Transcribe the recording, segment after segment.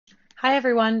Hi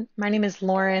everyone, my name is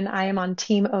Lauren. I am on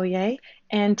Team ohyay,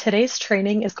 and today's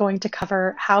training is going to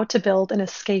cover how to build an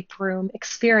escape room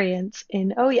experience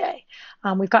in ohyay.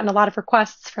 We've gotten a lot of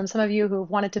requests from some of you who have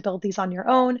wanted to build these on your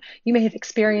own. You may have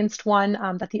experienced one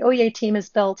that the ohyay team has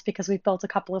built because we've built a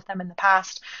couple of them in the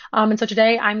past. And so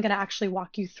today I'm going to actually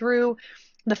walk you through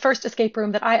the first escape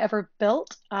room that I ever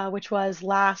built, which was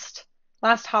last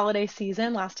holiday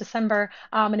season, last December,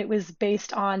 and it was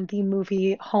based on the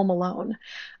movie Home Alone.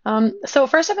 So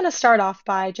first, I'm going to start off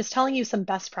by just telling you some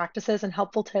best practices and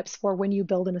helpful tips for when you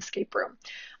build an escape room.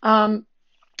 Um,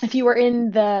 if you were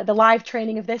in the live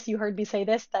training of this, you heard me say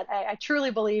this, that I truly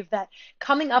believe that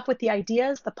coming up with the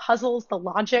ideas, the puzzles, the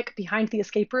logic behind the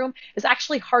escape room is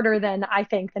actually harder than I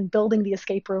think than building the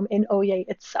escape room in ohyay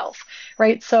itself,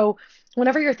 right? So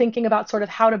whenever you're thinking about sort of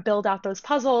how to build out those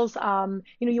puzzles,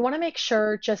 you want to make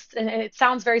sure and it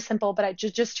sounds very simple, but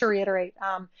just to reiterate,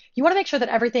 you want to make sure that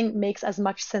everything makes as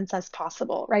much sense as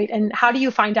possible, right? And how do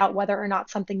you find out whether or not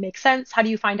something makes sense? How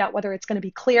do you find out whether it's going to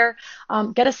be clear?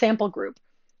 Get a sample group.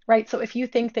 Right. So if you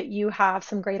think that you have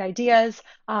some great ideas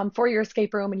for your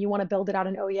escape room and you want to build it out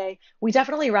in ohyay, we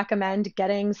definitely recommend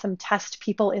getting some test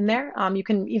people in there. You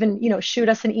can even, shoot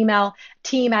us an email,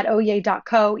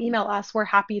 team@ohyay.co, email us. We're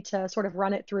happy to sort of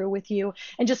run it through with you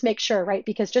and just make sure, right?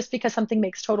 Because just because something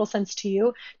makes total sense to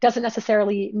you doesn't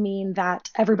necessarily mean that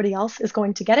everybody else is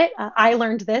going to get it. I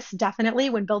learned this definitely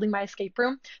when building my escape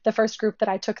room. The first group that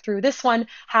I took through this one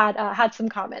had some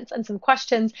comments and some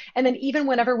questions. And then even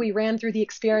whenever we ran through the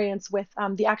experience with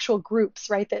the actual groups,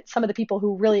 right, that some of the people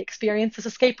who really experienced this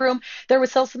escape room, there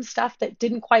was still some stuff that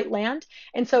didn't quite land.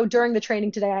 And so during the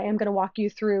training today, I am going to walk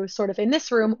you through sort of in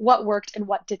this room what worked and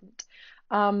what didn't.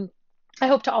 I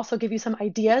hope to also give you some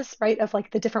ideas, right, of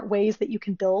like the different ways that you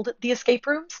can build the escape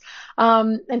rooms,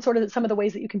 and sort of some of the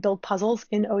ways that you can build puzzles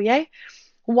in ohyay.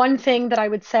 One thing that I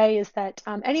would say is that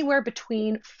anywhere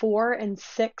between 4 and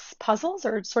 6 puzzles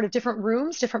or sort of different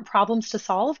rooms, different problems to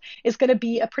solve is going to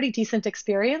be a pretty decent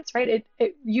experience, right?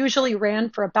 It usually ran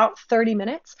for about 30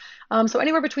 minutes. So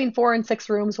anywhere between 4 and 6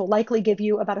 rooms will likely give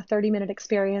you about a 30-minute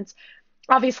experience.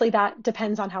 Obviously, that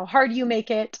depends on how hard you make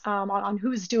it, on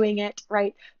who's doing it,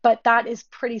 right? But that is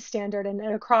pretty standard and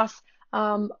across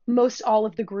most all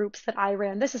of the groups that I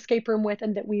ran this escape room with,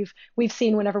 and that we've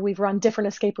seen whenever we've run different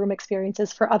escape room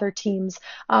experiences for other teams.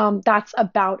 That's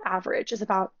about average, is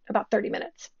about 30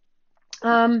 minutes.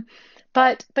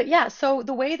 But yeah, so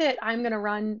the way that I'm going to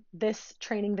run this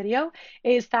training video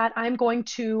is that I'm going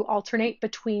to alternate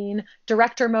between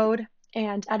director mode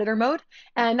and editor mode.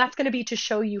 And that's going to be to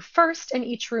show you first in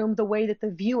each room the way that the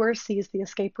viewer sees the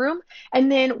escape room. And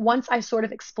then once I sort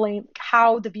of explain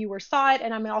how the viewer saw it,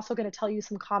 and I'm also going to tell you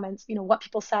some comments, what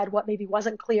people said, what maybe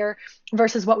wasn't clear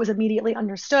versus what was immediately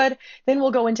understood, then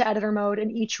we'll go into editor mode in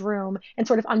each room and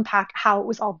sort of unpack how it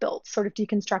was all built, sort of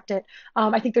deconstruct it.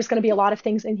 I think there's going to be a lot of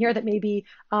things in here that maybe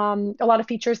a lot of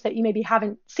features that you maybe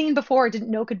haven't seen before or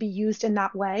didn't know could be used in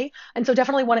that way. And so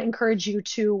definitely want to encourage you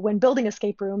to, when building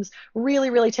escape rooms,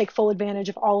 really take full advantage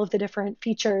of all of the different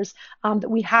features that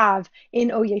we have in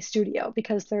ohyay Studio,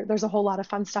 because there's a whole lot of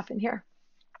fun stuff in here.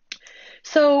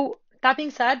 So that being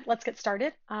said, let's get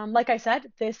started. Like I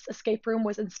said, this escape room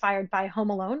was inspired by Home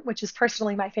Alone, which is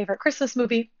personally my favorite Christmas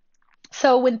movie.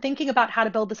 So when thinking about how to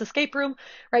build this escape room,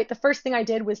 right, the first thing I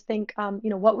did was think,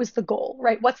 what was the goal,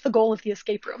 right? What's the goal of the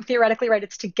escape room? Theoretically, right,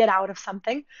 it's to get out of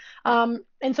something.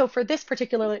 And so for this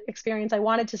particular experience, I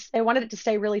wanted it to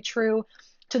stay really true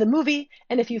to the movie.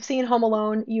 And if you've seen Home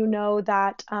Alone, you know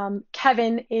that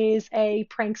Kevin is a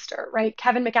prankster, right?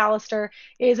 Kevin McAllister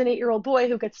is an 8-year-old boy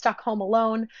who gets stuck home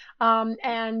alone,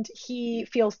 and he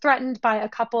feels threatened by a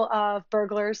couple of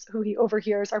burglars who he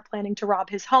overhears are planning to rob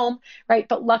his home, right?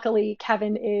 But luckily,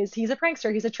 he's a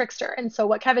prankster, he's a trickster. And so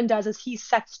what Kevin does is he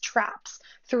sets traps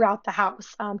throughout the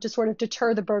house to sort of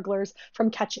deter the burglars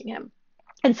from catching him.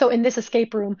 And so in this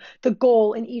escape room, the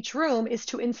goal in each room is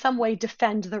to in some way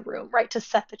defend the room, right? To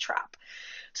set the trap.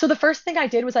 So the first thing I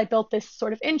did was I built this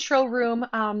sort of intro room.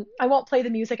 I won't play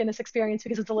the music in this experience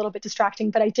because it's a little bit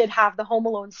distracting, but I did have the Home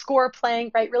Alone score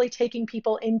playing, right? Really taking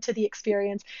people into the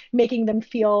experience, making them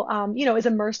feel, as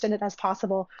immersed in it as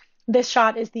possible. This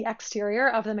shot is the exterior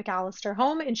of the McAllister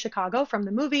home in Chicago from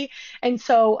the movie. And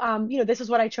so, this is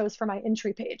what I chose for my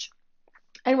entry page.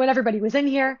 And when everybody was in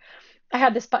here, I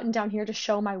had this button down here to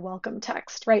show my welcome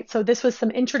text, right? So this was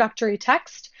some introductory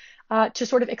text to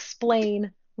sort of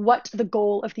explain what the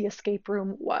goal of the escape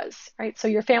room was, right? So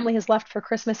your family has left for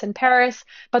Christmas in Paris,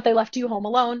 but they left you home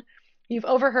alone. You've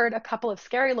overheard a couple of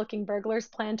scary looking burglars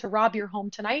plan to rob your home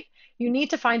tonight. You need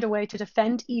to find a way to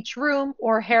defend each room,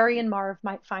 or Harry and Marv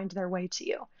might find their way to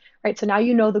you, right? So now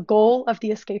you know the goal of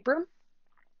the escape room.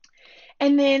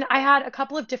 And then I had a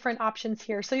couple of different options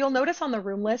here. So you'll notice on the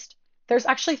room list, there's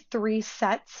actually 3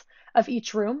 sets of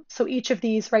each room. So each of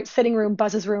these, right, sitting room,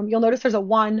 Buzz's room, you'll notice there's a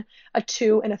 1, a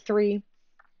 2, and a 3.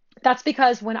 That's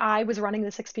because when I was running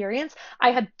this experience,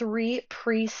 I had 3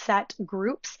 preset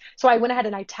groups. So I went ahead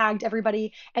and I tagged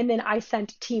everybody, and then I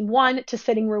sent team 1 to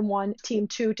sitting room 1, team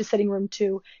 2 to sitting room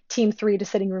 2, team 3 to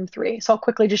sitting room 3. So I'll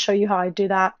quickly just show you how I do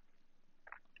that.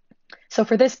 So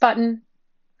for this button,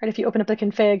 right, if you open up the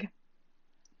config,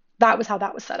 that was how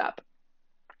that was set up.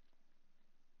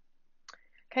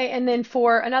 Okay, and then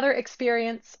for another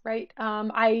experience, right,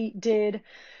 I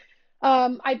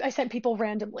sent people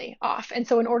randomly off. And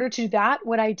so in order to do that,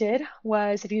 what I did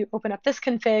was, if you open up this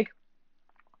config,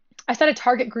 I set a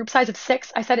target group size of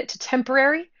 6. I set it to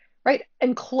temporary, right,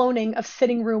 and cloning of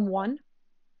sitting room 1.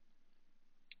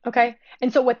 Okay,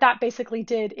 and so what that basically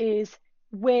did is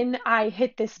when I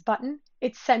hit this button,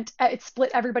 it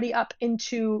split everybody up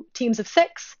into teams of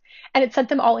 6, and it sent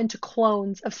them all into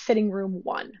clones of sitting room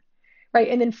 1. Right.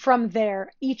 And then from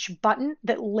there, each button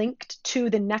that linked to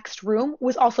the next room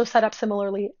was also set up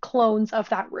similarly, clones of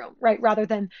that room, right? Rather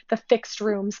than the fixed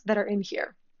rooms that are in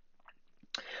here.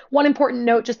 One important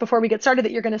note just before we get started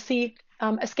that you're going to see,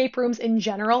 escape rooms in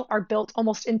general are built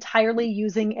almost entirely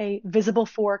using a visible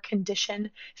for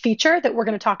condition feature that we're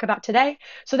going to talk about today.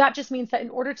 So that just means that in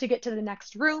order to get to the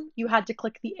next room, you had to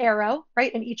click the arrow,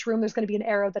 right? In each room, there's going to be an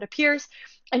arrow that appears,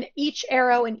 and each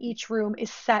arrow in each room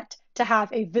is set to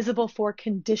have a visible for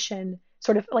condition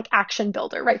sort of like action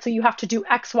builder, right? So you have to do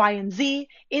X, Y, and Z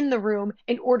in the room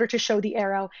in order to show the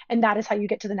arrow, and that is how you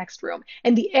get to the next room.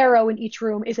 And the arrow in each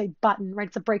room is a button, right?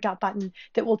 It's a breakout button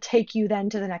that will take you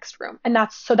then to the next room. And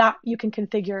that's so that you can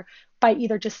configure by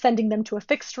either just sending them to a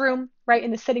fixed room, right? In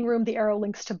the sitting room, the arrow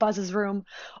links to Buzz's room,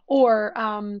 or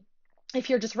if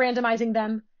you're just randomizing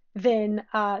them, then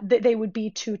they would be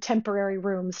to temporary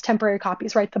rooms, temporary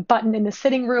copies, right? The button in the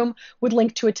sitting room would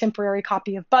link to a temporary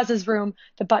copy of Buzz's room.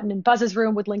 The button in Buzz's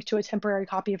room would link to a temporary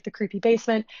copy of the creepy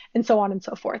basement, and so on and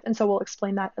so forth. And so we'll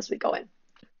explain that as we go in.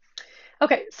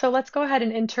 Okay, so let's go ahead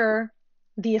and enter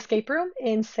the escape room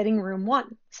in sitting room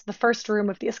 1. So the first room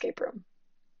of the escape room.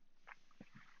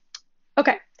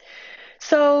 Okay.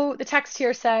 So the text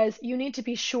here says, you need to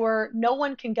be sure no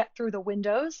one can get through the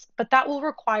windows, but that will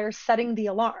require setting the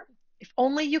alarm. If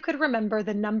only you could remember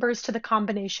the numbers to the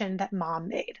combination that mom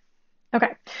made.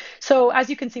 Okay, so as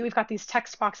you can see, we've got these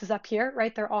text boxes up here,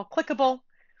 right? They're all clickable.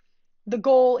 The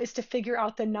goal is to figure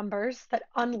out the numbers that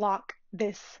unlock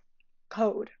this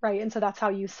code, right? And so that's how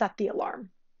you set the alarm,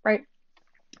 right?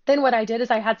 Then what I did is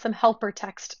I had some helper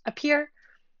text appear,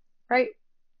 right?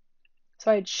 So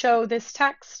I'd show this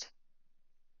text.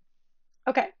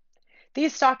 Okay,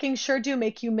 these stockings sure do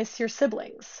make you miss your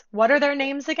siblings. What are their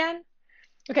names again?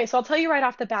 Okay, so I'll tell you right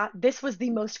off the bat, this was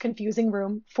the most confusing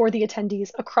room for the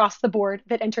attendees across the board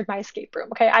that entered my escape room.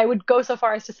 Okay, I would go so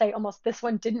far as to say almost this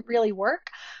one didn't really work.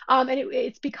 And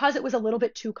it's because it was a little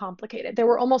bit too complicated. There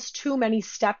were almost too many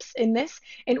steps in this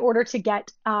in order to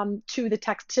get to the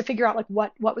text, to figure out like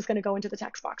what was going to go into the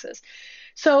text boxes.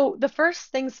 So the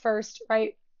first things first,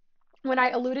 right? When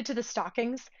I alluded to the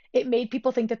stockings, it made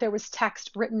people think that there was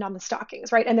text written on the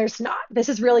stockings, right? And there's not. This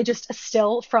is really just a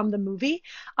still from the movie.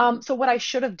 So what I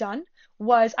should have done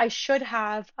was I should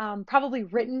have probably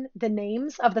written the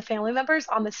names of the family members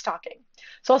on the stocking.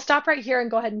 So I'll stop right here and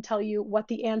go ahead and tell you what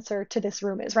the answer to this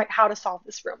room is, right? How to solve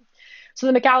this room.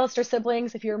 So the McAllister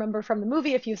siblings, if you remember from the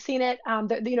movie, if you've seen it,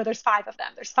 there's 5 of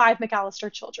them. There's 5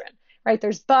 McAllister children, right?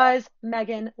 There's Buzz,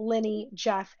 Megan, Linny,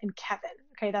 Jeff, and Kevin.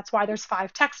 Okay, that's why there's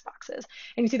 5 text boxes.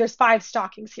 And you see there's 5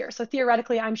 stockings here. So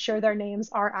theoretically, I'm sure their names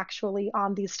are actually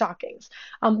on these stockings.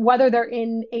 Whether they're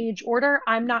in age order,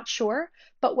 I'm not sure.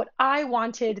 But what I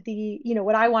wanted these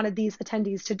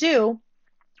attendees to do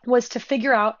was to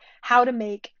figure out how to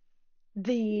make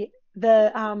the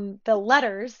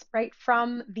letters, right,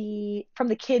 from the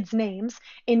kids' names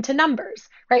into numbers,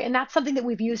 right? And that's something that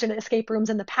we've used in escape rooms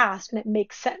in the past, and it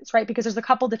makes sense, right? Because there's a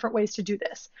couple different ways to do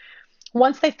this.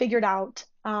 Once they figured out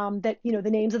that, the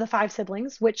names of the 5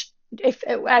 siblings, which if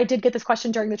I did get this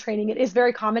question during the training, it is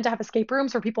very common to have escape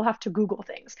rooms where people have to Google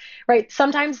things, right?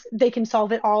 Sometimes they can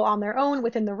solve it all on their own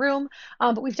within the room,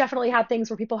 but we've definitely had things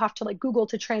where people have to like Google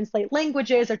to translate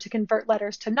languages or to convert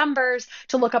letters to numbers,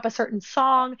 to look up a certain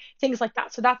song, things like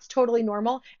that. So that's totally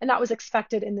normal, and that was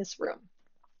expected in this room.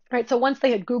 Right, so once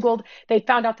they had Googled, they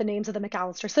found out the names of the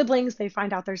McAllister siblings. They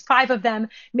find out there's 5 of them.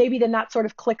 Maybe then that sort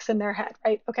of clicks in their head,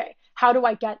 right? Okay, how do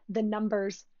I get the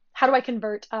numbers? How do I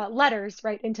convert letters,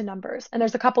 right, into numbers? And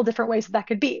there's a couple different ways that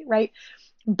could be, right?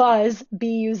 Buzz,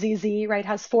 B-U-Z-Z, right,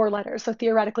 has 4 letters. So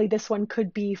theoretically, this one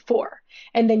could be 4.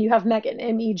 And then you have Megan,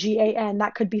 M-E-G-A-N,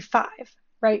 that could be 5.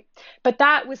 right? But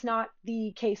that was not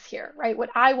the case here, right? What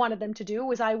I wanted them to do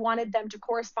was I wanted them to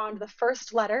correspond the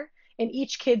first letter in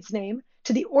each kid's name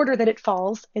to the order that it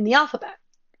falls in the alphabet,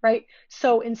 right?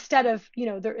 So instead of,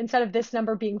 instead of this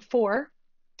number being 4,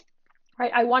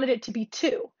 right, I wanted it to be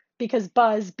 2 because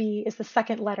Buzz, B, is the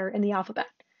second letter in the alphabet,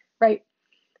 right?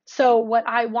 So what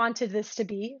I wanted this to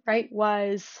be, right,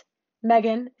 was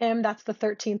Megan, M, that's the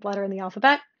 13th letter in the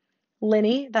alphabet.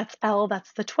 Linny, that's L,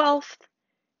 that's the 12th.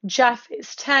 Jeff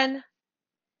is 10.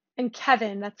 And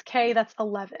Kevin, that's K, that's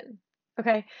 11.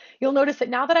 Okay, you'll notice that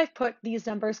now that I've put these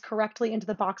numbers correctly into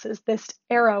the boxes, this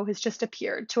arrow has just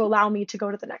appeared to allow me to go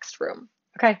to the next room.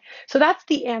 Okay, so that's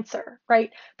the answer,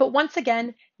 right? But once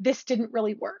again, this didn't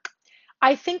really work.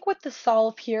 I think what the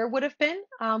solve here would have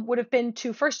been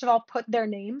to, first of all, put their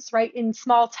names, right, in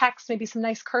small text, maybe some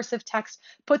nice cursive text,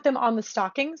 put them on the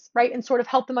stockings, right, and sort of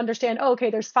help them understand, oh, okay,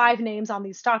 there's 5 names on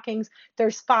these stockings,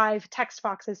 there's 5 text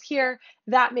boxes here.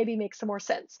 That maybe makes some more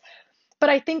sense. But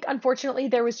I think, unfortunately,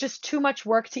 there was just too much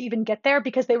work to even get there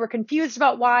because they were confused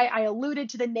about why I alluded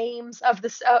to the names of the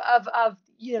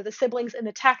siblings in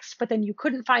the text, but then you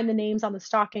couldn't find the names on the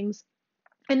stockings.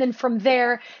 And then from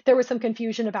there was some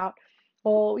confusion about,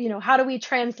 well, how do we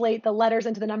translate the letters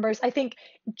into the numbers? I think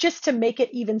just to make it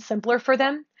even simpler for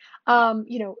them,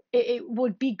 it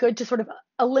would be good to sort of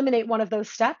eliminate one of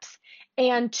those steps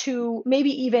and to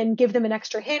maybe even give them an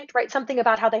extra hint, right? Something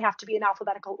about how they have to be in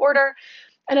alphabetical order.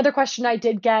 Another question I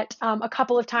did get a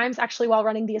couple of times actually while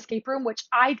running the escape room, which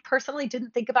I personally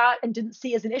didn't think about and didn't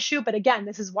see as an issue. But again,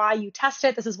 this is why you test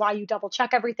it. This is why you double check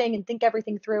everything and think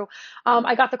everything through.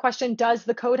 I got the question, does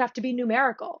the code have to be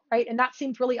numerical, right? And that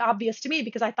seemed really obvious to me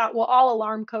because I thought, well, all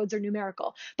alarm codes are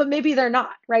numerical, but maybe they're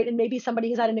not, right? And maybe somebody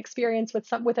has had an experience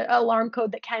with an alarm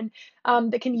code that can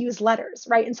use letters,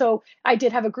 right? And so I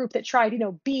did have a group that tried,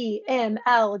 B, M,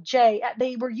 L, J.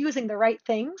 They were using the right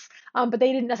things, but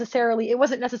it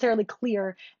wasn't necessarily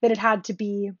clear that it had to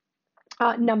be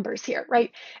numbers here,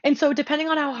 right? And so depending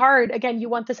on how hard, again, you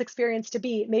want this experience to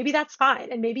be, maybe that's fine.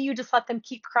 And maybe you just let them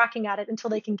keep cracking at it until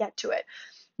they can get to it.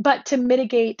 But to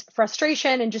mitigate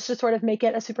frustration and just to sort of make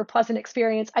it a super pleasant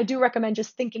experience, I do recommend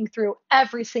just thinking through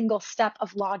every single step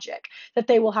of logic that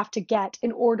they will have to get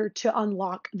in order to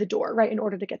unlock the door, right? In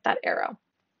order to get that arrow.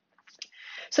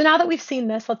 So now that we've seen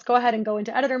this, let's go ahead and go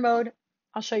into editor mode.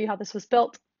 I'll show you how this was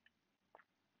built.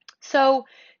 So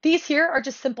these here are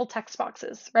just simple text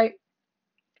boxes, right?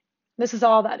 This is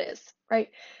all that is, right?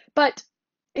 But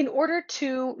in order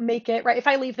to make it, right, if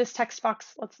I leave this text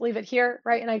box, let's leave it here,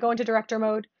 right, and I go into director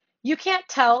mode, you can't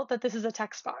tell that this is a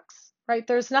text box, right?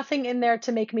 There's nothing in there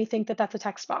to make me think that that's a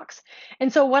text box.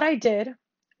 And so what I did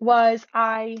was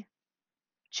I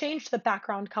changed the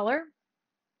background color,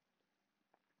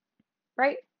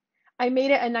 right? I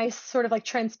made it a nice sort of like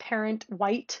transparent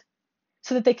white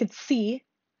so that they could see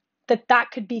that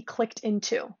that could be clicked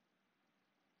into.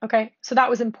 Okay, so that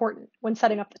was important when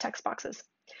setting up the text boxes.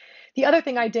 The other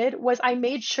thing I did was I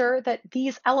made sure that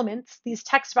these elements, these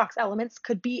text box elements,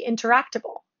 could be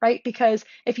interactable, right? Because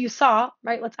if you saw,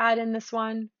 right, let's add in this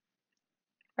one,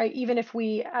 right? Even if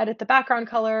we edit the background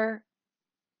color,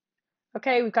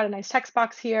 okay, we've got a nice text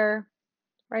box here,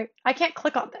 right? I can't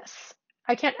click on this.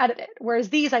 I can't edit it, whereas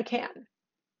these I can,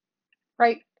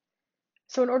 right?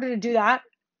 So in order to do that,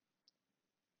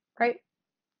 right,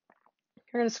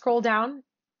 you're going to scroll down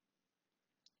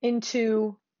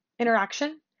into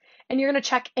interaction and you're going to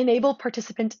check enable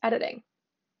participant editing,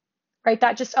 right?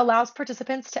 That just allows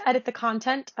participants to edit the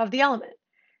content of the element,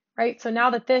 right? So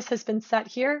now that this has been set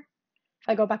here, if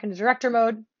I go back into director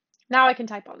mode, now I can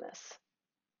type on this.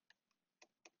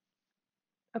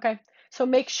 Okay, so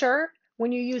make sure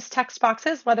when you use text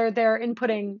boxes, whether they're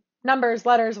inputting numbers,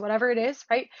 letters, whatever it is,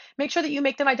 right? Make sure that you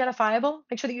make them identifiable,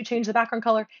 make sure that you change the background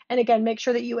color, and again, make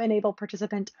sure that you enable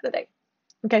participant editing.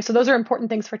 Okay, so those are important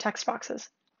things for text boxes.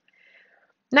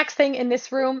 Next thing in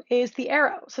this room is the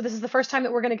arrow. So this is the first time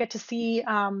that we're going to get to see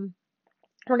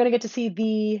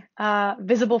the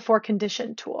visible for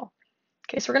condition tool.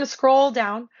 Okay, so we're going to scroll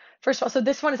down. First of all, so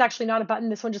this one is actually not a button.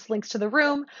 This one just links to the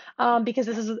room because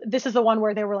this is the one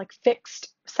where they were like fixed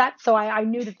sets. So I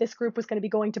knew that this group was going to be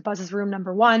going to Buzz's room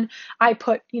number 1. I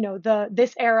put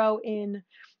this arrow in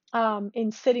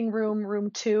sitting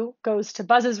room 2 goes to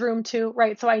Buzz's room 2,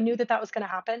 right? So I knew that was going to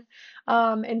happen,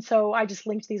 and so I just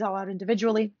linked these all out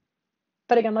individually.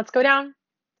 But again, let's go down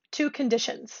to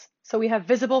conditions. So we have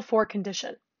visible for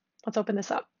condition. Let's open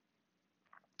this up.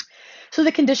 So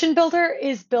the condition builder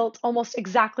is built almost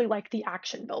exactly like the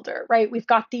action builder, right? We've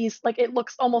got these, like it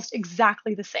looks almost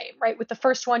exactly the same, right? With the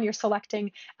first one, you're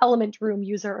selecting element, room,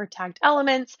 user, or tagged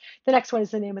elements. The next one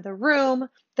is the name of the room.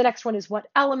 The next one is what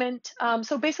element.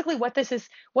 So basically what this is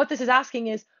asking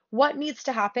is what needs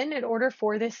to happen in order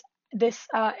for this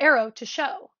arrow to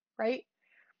show, right?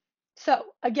 So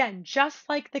again, just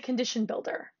like the condition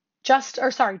builder, just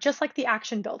like the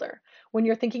action builder, when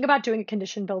you're thinking about doing a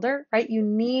condition builder, right, you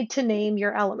need to name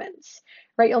your elements,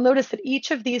 right? You'll notice that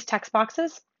each of these text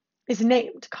boxes is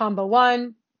named combo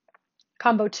one,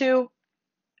 combo two,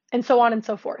 and so on and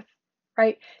so forth,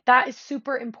 right? That is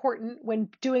super important when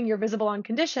doing your visible on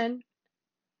condition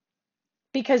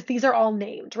because these are all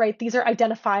named, right? These are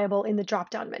identifiable in the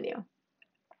drop-down menu.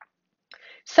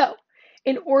 So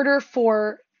in order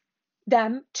for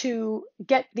them to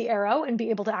get the arrow and be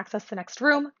able to access the next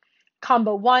room,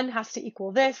 combo one has to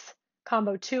equal this,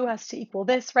 combo two has to equal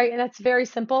this, right? And that's very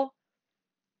simple.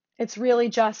 It's really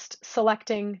just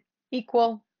selecting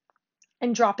equal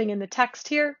and dropping in the text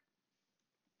here,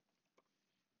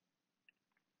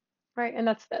 right? And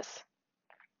that's this.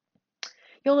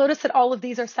 You'll notice that all of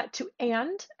these are set to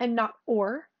and not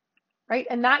or, right?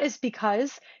 And that is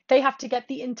because they have to get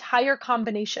the entire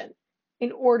combination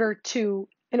in order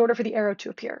for the arrow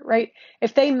to appear, right?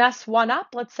 If they mess one up,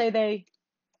 let's say they,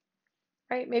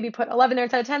 right, maybe put 11 there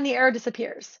instead of 10, the arrow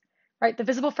disappears, right? The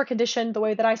visible for condition, the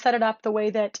way that I set it up, the way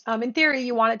that in theory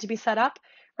you want it to be set up,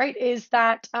 right, is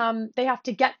that they have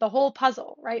to get the whole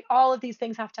puzzle, right? All of these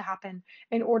things have to happen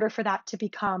in order for that to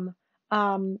become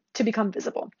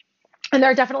visible. And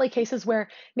there are definitely cases where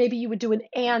maybe you would do an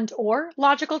and or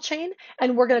logical chain,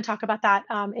 and we're going to talk about that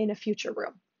in a future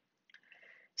room.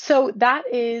 So that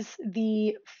is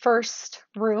the first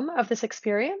room of this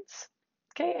experience.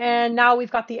 Okay, and now we've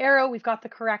got the arrow, we've got the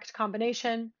correct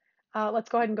combination. Let's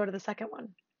go ahead and go to the second one.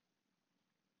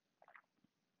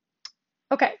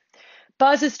 Okay,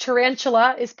 Buzz's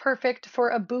tarantula is perfect for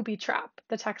a booby trap,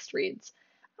 the text reads.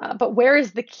 But where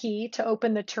is the key to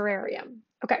open the terrarium?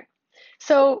 Okay,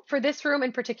 so for this room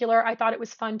in particular, I thought it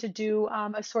was fun to do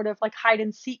a sort of like hide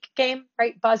and seek game,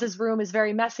 right? Buzz's room is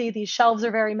very messy. These shelves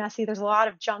are very messy. There's a lot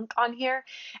of junk on here.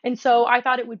 And so I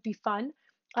thought it would be fun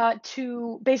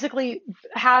to basically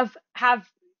have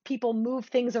people move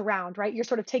things around, right? You're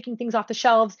sort of taking things off the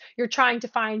shelves. You're trying to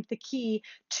find the key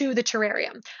to the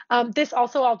terrarium. This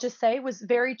also, I'll just say, was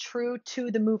very true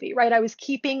to the movie, right? I was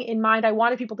keeping in mind, I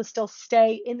wanted people to still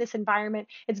stay in this environment.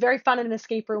 It's very fun in an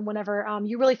escape room whenever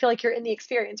you really feel like you're in the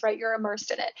experience, right? You're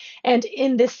immersed in it. And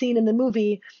in this scene in the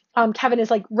movie, Kevin is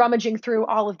like rummaging through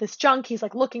all of this junk. He's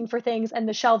like looking for things, and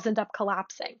the shelves end up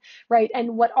collapsing, right?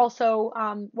 And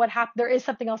there is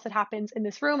something else that happens in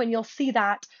this room, and you'll see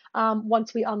that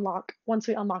once we unlock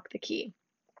the key.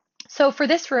 So for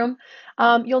this room,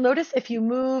 you'll notice if you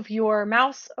move your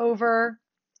mouse over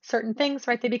certain things,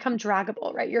 right, they become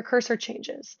draggable, right? Your cursor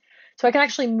changes. So I can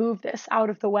actually move this out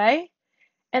of the way,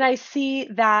 and I see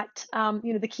that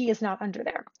the key is not under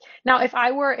there. Now, if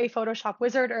I were a Photoshop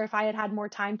wizard, or if I had had more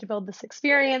time to build this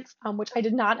experience, which I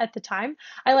did not at the time,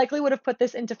 I likely would have put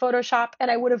this into Photoshop,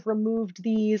 and I would have removed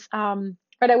these,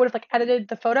 right? I would have like edited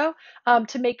the photo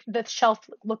to make the shelf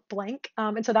look blank,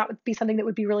 and so that would be something that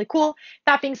would be really cool.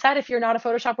 That being said, if you're not a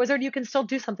Photoshop wizard, you can still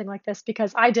do something like this,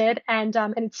 because I did, and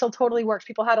it still totally works.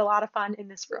 People had a lot of fun in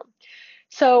this room.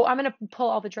 So I'm going to pull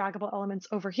all the draggable elements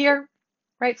over here.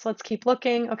 Right, so let's keep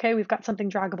looking. Okay, we've got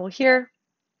something draggable here.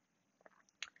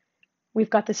 We've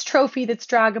got this trophy that's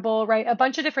draggable, right? A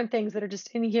bunch of different things that are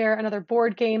just in here. Another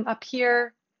board game up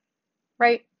here,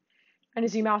 right? And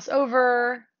as you mouse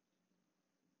over,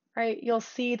 right, you'll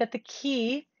see that the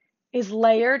key is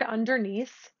layered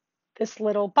underneath this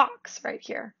little box right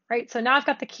here, right? So now I've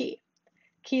got the key.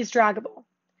 Key's draggable.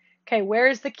 Okay, where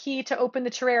is the key to open the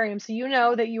terrarium? So you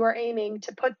know that you are aiming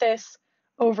to put this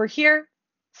over here,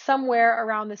 somewhere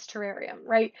around this terrarium,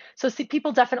 right? So see,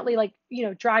 people definitely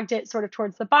dragged it sort of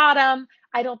towards the bottom.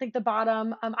 I don't think the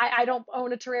bottom, I don't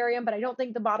own a terrarium, but I don't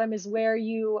think the bottom is where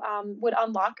you would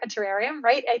unlock a terrarium,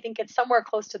 right? I think it's somewhere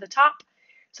close to the top.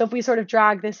 So if we sort of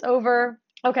drag this over,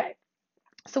 okay.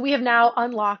 So we have now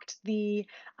unlocked the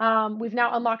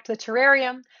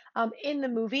terrarium. In the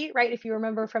movie, right? If you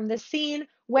remember from this scene,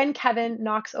 when Kevin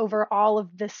knocks over all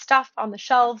of this stuff on the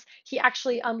shelves, he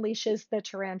actually unleashes the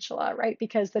tarantula, right?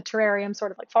 Because the terrarium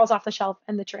sort of like falls off the shelf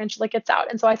and the tarantula gets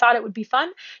out. And so I thought it would be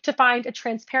fun to find a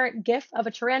transparent GIF of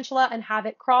a tarantula and have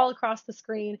it crawl across the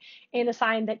screen in a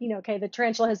sign that, okay, the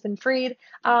tarantula has been freed.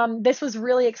 This was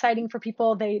really exciting for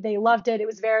people. They loved it. It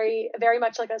was very, very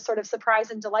much like a sort of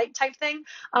surprise and delight type thing.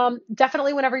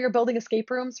 Definitely whenever you're building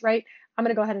escape rooms, right? I'm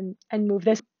going to go ahead and move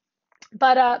this.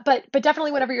 But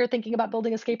definitely whenever you're thinking about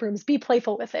building escape rooms, be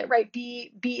playful with it, right?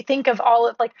 Think of all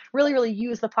of like really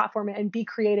use the platform and be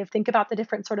creative. Think about the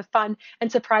different sort of fun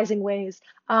and surprising ways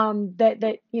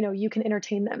that you can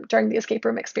entertain them during the escape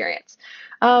room experience.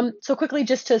 So quickly,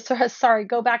 just to sorry,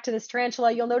 go back to this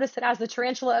tarantula. You'll notice that as the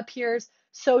tarantula appears,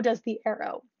 so does the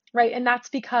arrow, right? And that's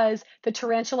because the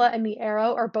tarantula and the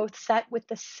arrow are both set with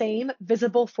the same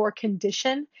visible for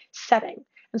condition setting.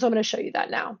 And so I'm going to show you that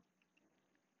now.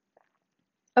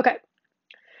 Okay.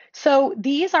 So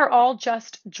these are all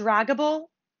just draggable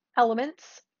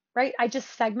elements, right? I just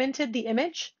segmented the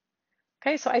image.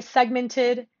 Okay, so I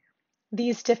segmented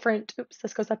these different, oops,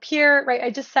 this goes up here, right?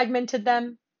 I just segmented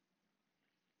them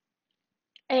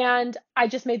and I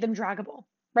just made them draggable,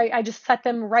 right? I just set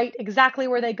them right exactly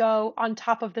where they go on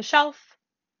top of the shelf,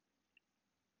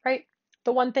 right?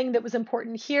 The one thing that was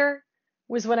important here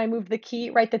was when I moved the key,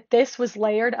 right, that this was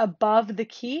layered above the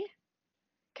key.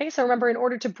 Okay, so remember, in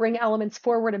order to bring elements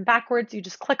forward and backwards, you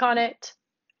just click on it,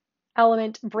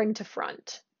 element, bring to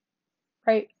front,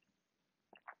 right?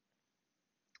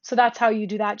 So that's how you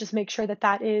do that. Just make sure that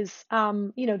that is,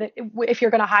 that if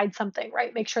you're going to hide something,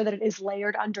 right, make sure that it is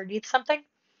layered underneath something.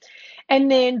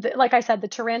 And then, like I said, the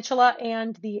tarantula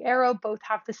and the arrow both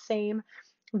have the same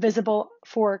visible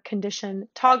for condition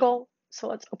toggle. So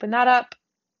let's open that up.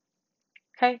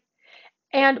 Okay.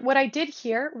 And what I did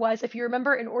here was, if you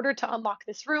remember, in order to unlock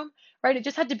this room, right, it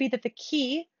just had to be that the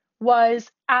key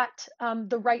was at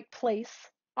the right place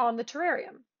on the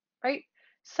terrarium, right?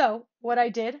 So what I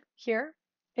did here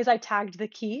is I tagged the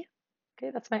key.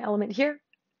 Okay, that's my element here.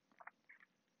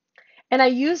 And I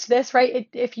used this, right?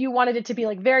 If you wanted it to be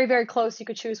like very close, you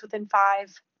could choose within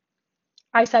 5.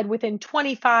 I said within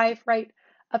 25, right,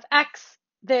 of X,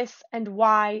 this, and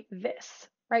Y, this,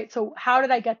 right? So how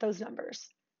did I get those numbers,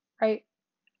 right?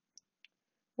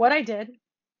 What I did,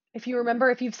 if you remember,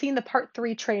 if you've seen the part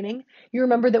 3 training, you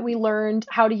remember that we learned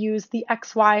how to use the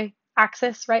XY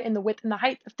axis, right, and the width and the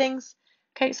height of things.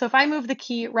 Okay, so if I move the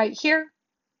key right here,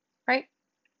 right,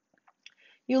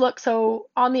 you look, so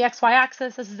on the XY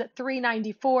axis, this is at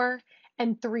 394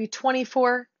 and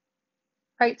 324,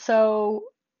 right? So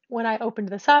when I opened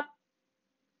this up,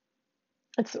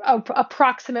 it's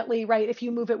approximately, right, if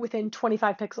you move it within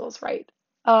 25 pixels, right,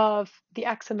 of the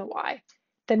X and the Y,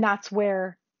 then that's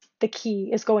where the key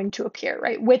is going to appear,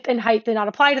 right? Width and height did not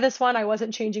apply to this one. I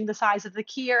wasn't changing the size of the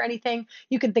key or anything.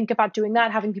 You can think about doing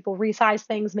that, having people resize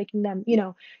things, making them,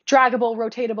 draggable,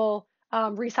 rotatable,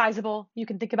 resizable. You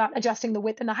can think about adjusting the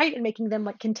width and the height and making them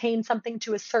like contain something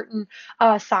to a certain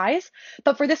size.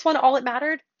 But for this one, all that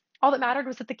mattered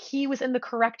was that the key was in the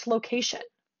correct location,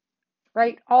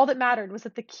 right? All that mattered was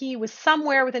that the key was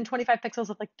somewhere within 25 pixels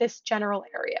of like this general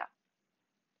area,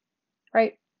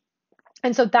 right?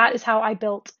 And so that is how I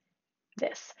built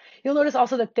this. You'll notice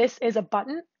also that this is a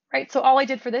button, right? So all I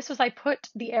did for this was I put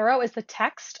the arrow as the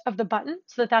text of the button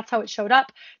so that that's how it showed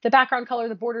up. The background color,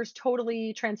 the border's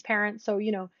totally transparent. So,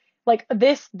 like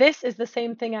this is the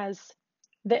same thing as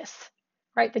this,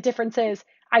 right? The difference is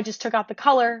I just took out the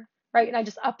color, right? And I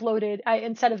just uploaded,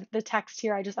 instead of the text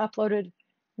here, I just uploaded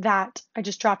that. I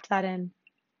just dropped that in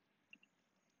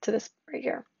to this right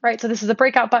here, right? So this is a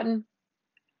breakout button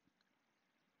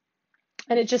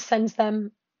and it just sends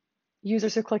them,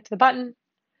 users who clicked the button,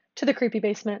 to the creepy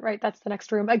basement, right? That's the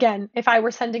next room. Again, if I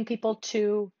were sending people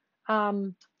to,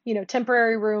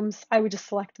 temporary rooms, I would just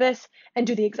select this and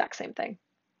do the exact same thing.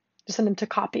 Just send them to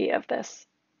copy of this.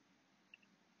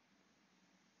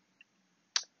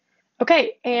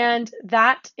 Okay, and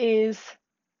that is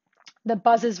the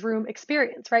Buzz's room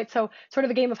experience, right? So sort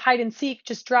of a game of hide and seek,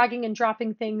 just dragging and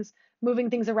dropping things,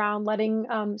 moving things around, letting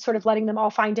them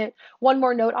all find it. One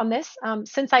more note on this: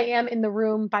 since I am in the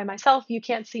room by myself, you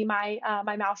can't see my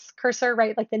my mouse cursor,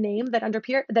 right? Like the name that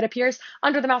appears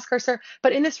under the mouse cursor.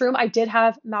 But in this room, I did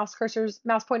have mouse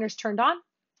pointers turned on,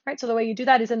 right? So the way you do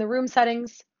that is in the room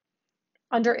settings,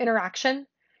 under interaction,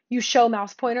 you show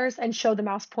mouse pointers and show the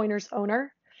mouse pointers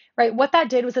owner, right? What that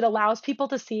did was it allows people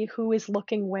to see who is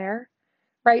looking where,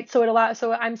 right? So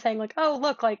I'm saying like, oh,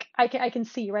 look, like I can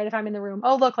see, right? If I'm in the room,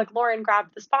 oh, look, like Lauren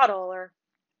grabbed this bottle, or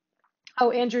oh,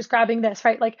 Andrew's grabbing this,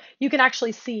 right? Like you can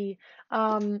actually see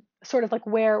sort of like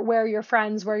where your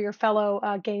friends, where your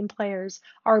fellow game players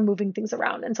are moving things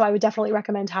around. And so I would definitely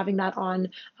recommend having that on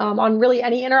really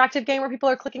any interactive game where people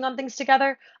are clicking on things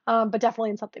together, but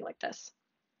definitely in something like this.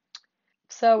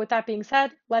 So with that being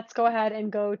said, let's go ahead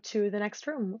and go to the next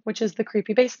room, which is the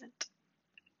creepy basement.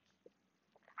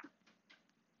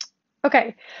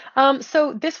 Okay,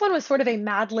 so this one was sort of a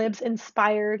Mad Libs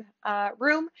inspired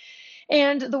room.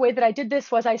 And the way that I did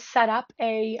this was I set up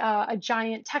a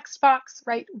giant text box,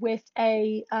 right, with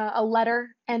a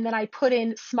letter, and then I put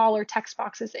in smaller text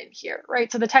boxes in here,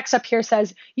 right? So the text up here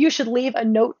says, "You should leave a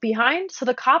note behind so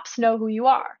the cops know who you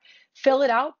are. Fill it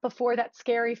out before that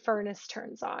scary furnace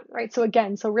turns on," right? So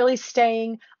again, so really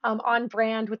staying on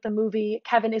brand with the movie.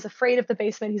 Kevin is afraid of the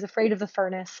basement. He's afraid of the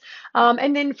furnace.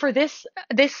 And then for this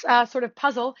sort of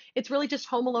puzzle, it's really just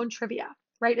Home Alone trivia,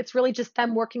 right? It's really just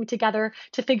them working together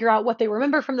to figure out what they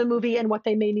remember from the movie and what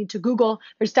they may need to Google.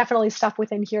 There's definitely stuff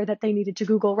within here that they needed to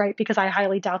Google, right? Because I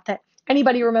highly doubt that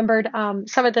anybody remembered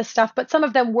some of this stuff, but some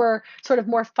of them were sort of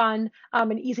more fun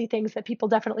and easy things that people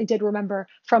definitely did remember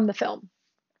from the film.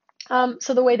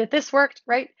 So the way that this worked,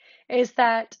 right, is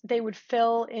that they would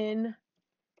fill in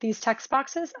these text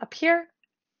boxes up here,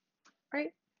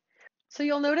 right? So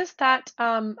you'll notice that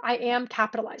I am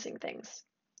capitalizing things,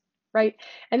 right?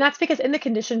 And that's because in the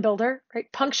condition builder,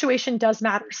 right, punctuation does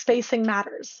matter, spacing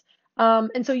matters.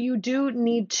 And so you do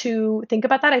need to think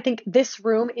about that. I think this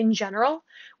room in general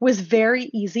was very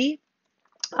easy,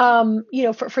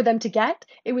 for them to get.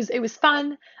 It was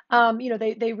fun.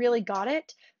 They really got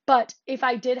it. But if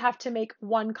I did have to make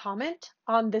one comment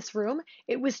on this room,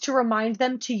 it was to remind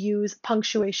them to use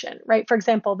punctuation, right? For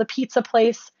example, the pizza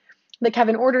place that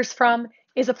Kevin orders from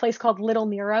is a place called Little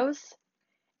Nero's.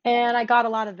 And I got a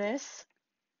lot of this,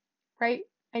 right?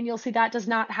 And you'll see that does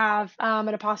not have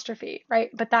an apostrophe, right?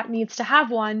 But that needs to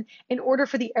have one in order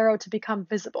for the arrow to become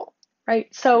visible,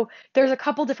 right? So there's a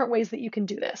couple different ways that you can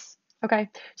do this, okay?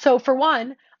 So for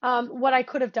one, what I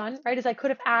could have done, right, is I could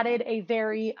have added a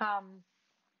very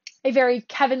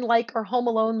Kevin-like or Home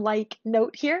Alone-like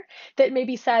note here that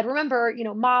maybe said, remember,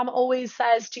 mom always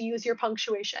says to use your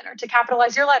punctuation or to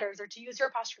capitalize your letters or to use your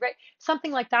apostrophe, right?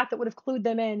 Something like that that would have clued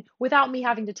them in without me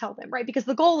having to tell them, right? Because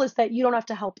the goal is that you don't have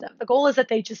to help them. The goal is that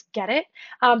they just get it.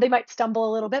 They might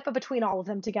stumble a little bit, but between all of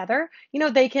them together,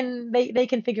 they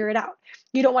can figure it out.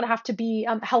 You don't want to have to be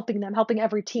helping them, helping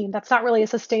every team. That's not really a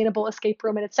sustainable escape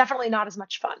room, and it's definitely not as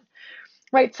much fun,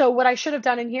 right? So what I should have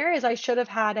done in here is I should have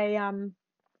had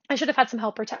some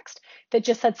helper text that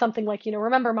just said something like,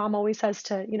 remember, mom always says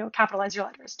to, capitalize your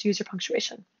letters, to use your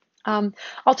punctuation.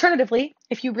 Alternatively,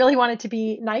 if you really wanted to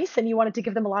be nice and you wanted to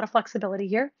give them a lot of flexibility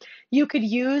here, you could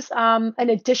use an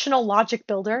additional logic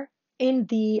builder in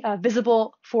the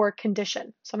visible for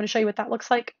condition. So I'm going to show you what that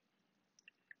looks like.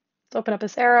 Let's open up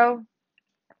this arrow.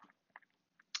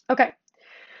 Okay,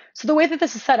 so the way that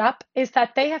this is set up is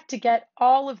that they have to get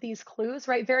all of these clues,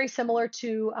 right? Very similar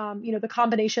to, the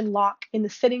combination lock in the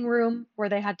sitting room where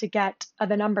they had to get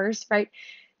the numbers, right?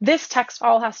 This text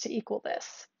all has to equal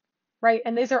this, right?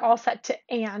 And these are all set to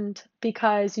and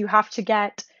because you have to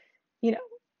get,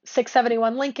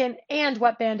 671 Lincoln and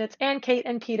Wet Bandits and Kate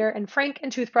and Peter and Frank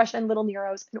and Toothbrush and Little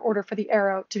Nero's in order for the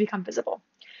arrow to become visible.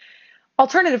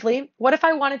 Alternatively, what if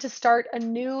I wanted to start a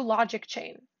new logic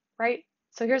chain, right?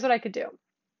 So here's what I could do.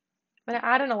 I'm going to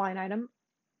add in a line item.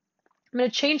 I'm going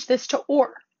to change this to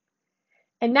or.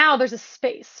 And now there's a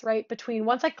space, right?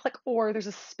 Once I click or, there's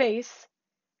a space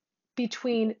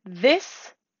between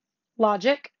this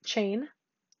logic chain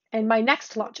and my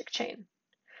next logic chain.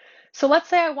 So let's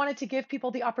say I wanted to give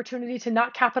people the opportunity to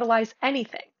not capitalize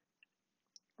anything,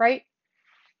 right?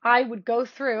 I would go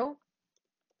through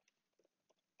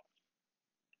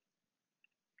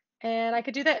and I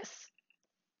could do this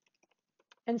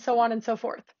and so on and so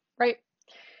forth, right?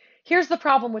 Here's the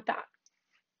problem with that.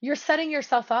 You're setting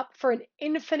yourself up for an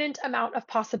infinite amount of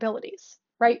possibilities,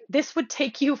 right? This would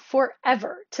take you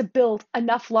forever to build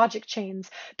enough logic chains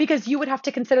because you would have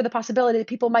to consider the possibility that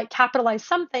people might capitalize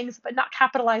some things but not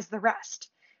capitalize the rest,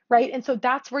 right? And so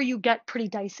that's where you get pretty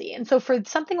dicey. And so for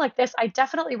something like this, I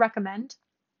definitely recommend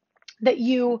that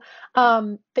you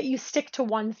stick to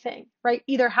one thing, right?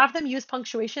 Either have them use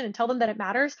punctuation and tell them that it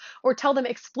matters, or tell them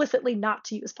explicitly not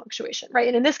to use punctuation, right?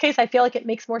 And in this case, I feel like it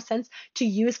makes more sense to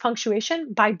use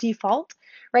punctuation by default,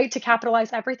 right? To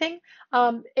capitalize everything.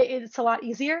 It's a lot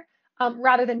easier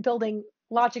rather than building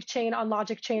logic chain on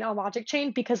logic chain on logic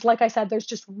chain, because like I said, there's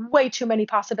just way too many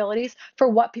possibilities for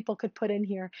what people could put in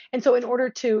here. And so in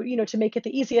order to make it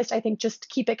the easiest, I think just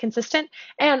keep it consistent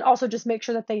and also just make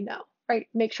sure that they know, right?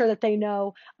 Make sure that they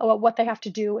know what they have to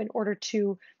do in order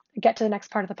to get to the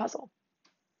next part of the puzzle,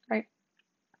 right?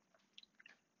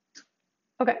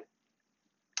 Okay,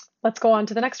 let's go on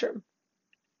to the next room.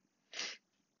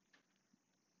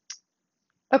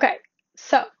 Okay,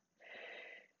 so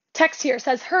text here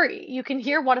says, hurry, you can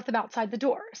hear one of them outside the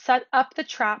door. Set up the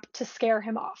trap to scare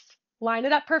him off. Line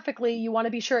it up perfectly. You want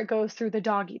to be sure it goes through the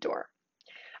doggy door.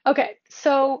 Okay,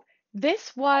 so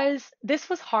this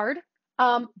was hard,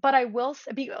 But I will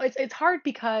be, it's hard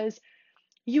because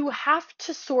you have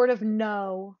to sort of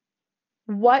know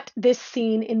what this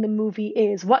scene in the movie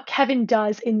is, what Kevin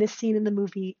does in this scene in the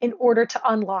movie in order to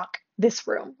unlock this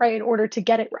room, right? In order to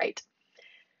get it right.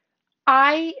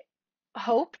 I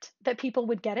hoped that people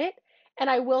would get it. And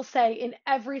I will say, in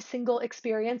every single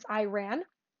experience I ran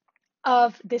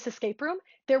of this escape room,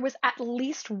 there was at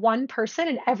least one person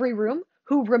in every room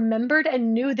who remembered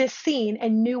and knew this scene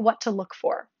and knew what to look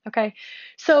for. Okay.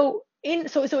 So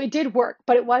it did work,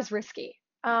 but it was risky.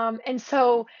 And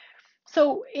so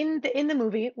in the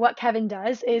movie, what Kevin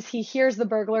does is he hears the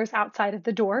burglars outside of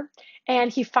the door,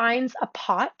 and he finds a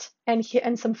pot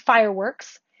and some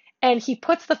fireworks, and he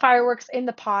puts the fireworks in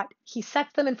the pot. He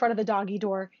sets them in front of the doggy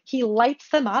door. He lights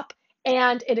them up,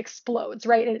 and it explodes,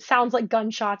 right? And it sounds like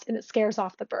gunshots, and it scares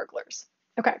off the burglars.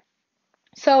 Okay.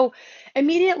 So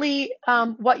immediately,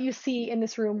 what you see in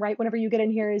this room, right, whenever you get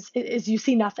in here is you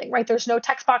see nothing, right? There's no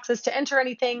text boxes to enter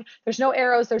anything. There's no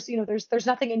arrows. There's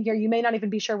nothing in here. You may not even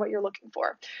be sure what you're looking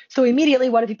for. So immediately,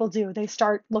 what do people do? They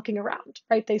start looking around,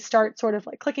 right? They start sort of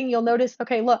like clicking. You'll notice,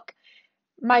 okay, look,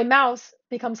 my mouse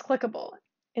becomes clickable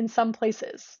in some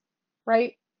places,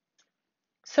 right?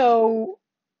 So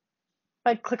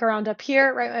if I click around up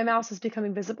here, right, my mouse is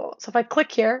becoming visible. So if I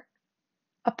click here,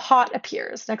 a pot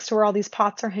appears next to where all these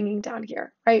pots are hanging down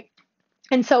here, right?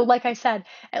 And so, like I said,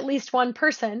 at least one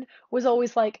person was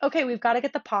always like, okay, we've got to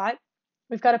get the pot.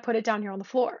 We've got to put it down here on the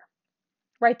floor,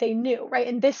 right? They knew, right?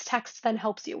 And this text then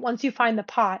helps you. Once you find the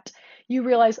pot, you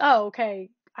realize, oh,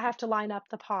 okay, I have to line up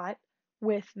the pot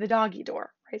with the doggy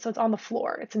door, right? So it's on the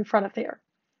floor, it's in front of there.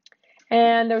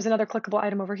 And there's another clickable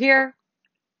item over here.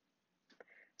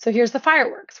 So here's the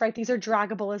fireworks, right? These are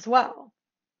draggable as well.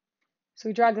 So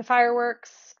we drag the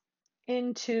fireworks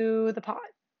into the pot.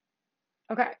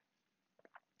 Okay.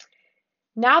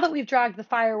 Now that we've dragged the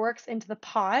fireworks into the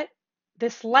pot,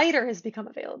 this lighter has become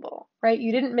available, right?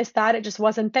 You didn't miss that. It just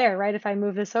wasn't there, right? If I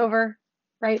move this over,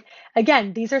 right?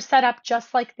 Again, these are set up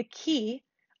just like the key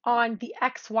on the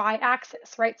XY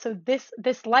axis, right? So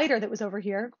this lighter that was over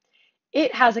here,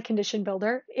 it has a condition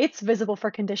builder. It's visible for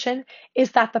condition.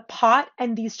 Is that the pot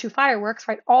and these two fireworks,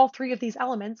 right? All three of these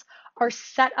elements are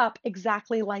set up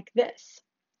exactly like this.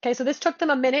 Okay, so this took them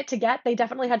a minute to get. They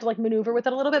definitely had to like maneuver with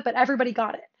it a little bit, but everybody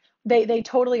got it. They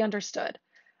totally understood.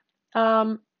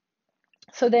 Um,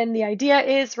 so then the idea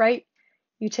is, right,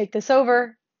 you take this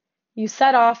over, you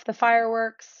set off the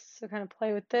fireworks. So kind of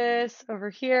play with this over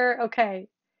here. Okay,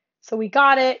 so we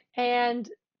got it, and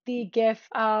the GIF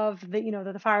of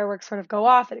the fireworks sort of go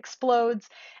off, it explodes,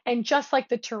 and just like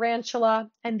the tarantula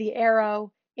and the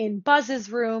arrow in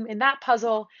Buzz's room in that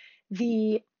puzzle,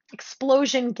 the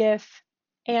explosion GIF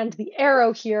and the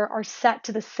arrow here are set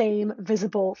to the same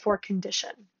visible for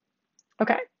condition.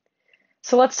 Okay,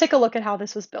 so let's take a look at how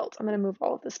this was built. I'm going to move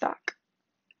all of this back.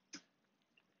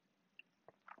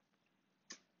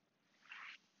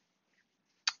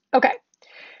 Okay,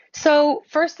 so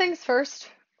first things first,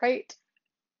 right?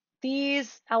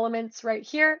 These elements right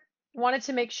here, wanted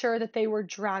to make sure that they were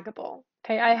draggable.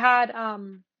 Okay, I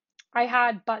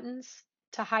had buttons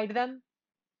to hide them.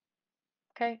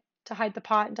 Okay, to hide the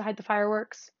pot and to hide the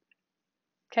fireworks.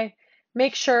 Okay,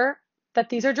 make sure that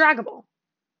these are draggable.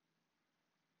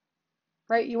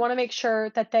 Right, you want to make sure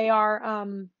that they are,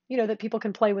 that people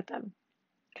can play with them.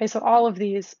 Okay, so all of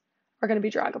these are going to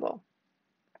be draggable.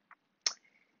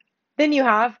 Then you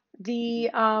have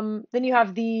the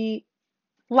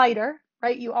lighter,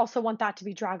 right? You also want that to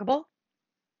be draggable.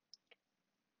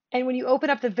 And when you open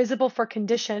up the visible for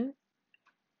condition,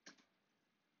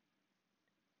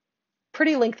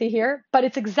 pretty lengthy here, but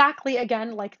it's exactly,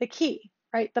 again, like the key,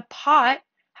 right? The pot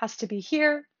has to be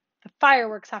here, the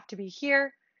fireworks have to be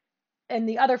here, and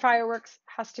the other fireworks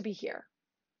has to be here,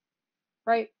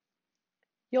 right?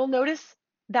 You'll notice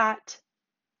that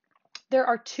there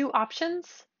are two options,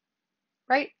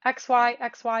 right? X, Y,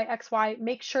 X, Y, X, Y.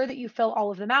 Make sure that you fill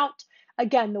all of them out.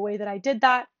 Again, the way that I did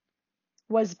that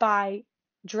was by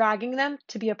dragging them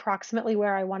to be approximately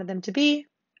where I wanted them to be.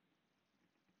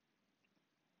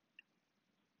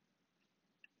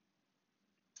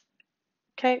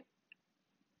 Okay.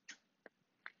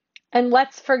 And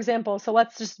let's, for example, so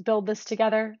let's just build this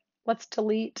together. Let's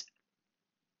delete.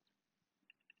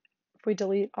 If we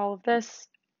delete all of this,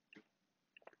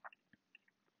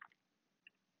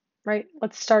 right?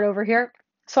 Let's start over here.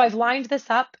 So I've lined this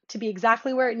up to be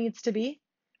exactly where it needs to be.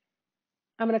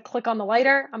 I'm going to click on the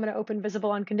lighter. I'm going to open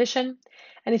visible on condition.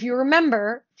 And if you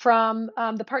remember from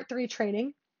the part 3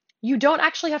 training, you don't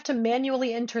actually have to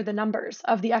manually enter the numbers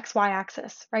of the XY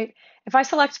axis, right? If I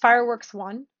select fireworks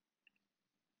 1,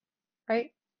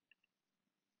 right?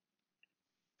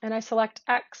 And I select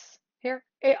X here,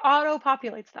 it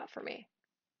auto-populates that for me,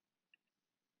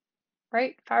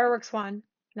 right? Fireworks 1.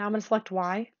 Now I'm going to select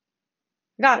Y.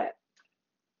 Got it.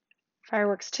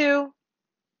 Fireworks 2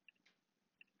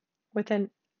 with an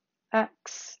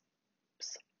X,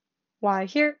 Y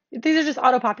here. These are just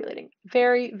auto-populating.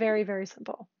 Very, very, very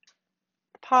simple.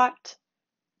 Pot.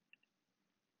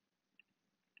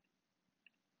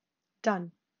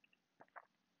 Done.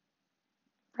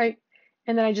 Right?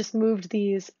 And then I just moved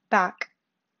these back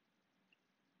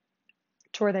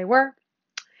to where they were.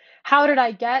 How did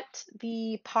I get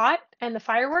the pot and the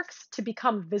fireworks to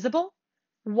become visible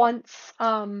once,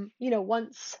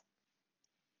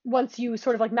 once you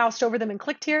sort of like moused over them and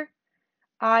clicked here?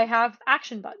 I have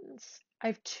action buttons. I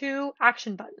have 2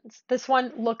 action buttons. This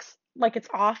one looks like it's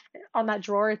off on that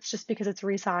drawer. It's just because it's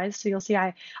resized. So you'll see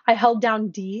I held down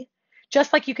D,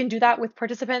 just like you can do that with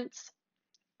participants,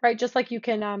 right? Just like you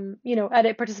can,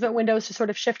 edit participant windows to sort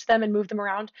of shift them and move them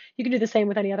around. You can do the same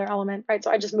with any other element, right?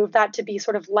 So I just moved that to be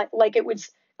sort of like it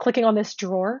was clicking on this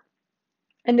drawer.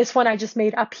 And this one I just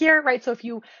made up here, right? So if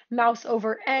you mouse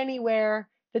over anywhere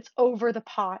that's over the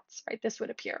pots, right, this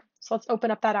would appear. So let's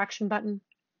open up that action button.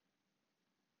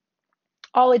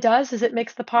 All it does is it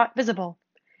makes the pot visible.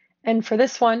 And for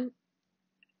this one,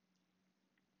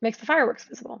 makes the fireworks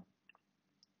visible.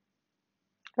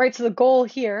 Right, so the goal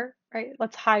here, right,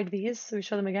 let's hide these so we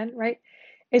show them again, right,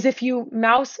 is if you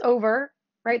mouse over,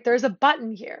 right, there's a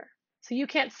button here. So you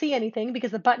can't see anything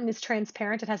because the button is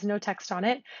transparent, it has no text on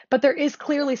it, but there is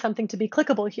clearly something to be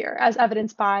clickable here, as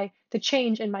evidenced by the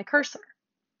change in my cursor,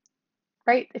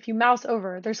 right? If you mouse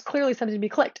over, there's clearly something to be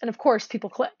clicked, and of course people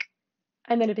click,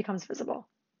 and then it becomes visible,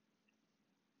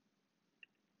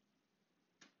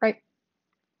 right?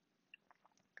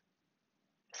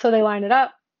 So they line it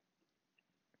up,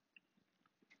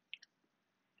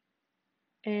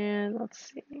 and let's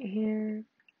see here.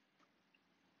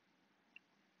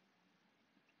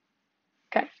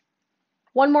 Okay.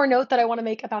 One more note that I want to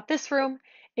make about this room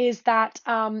is that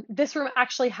this room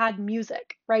actually had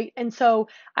music, right? And so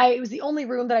it was the only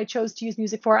room that I chose to use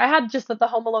music for. I had just the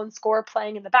Home Alone score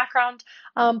playing in the background,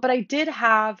 but I did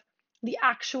have the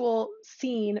actual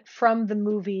scene from the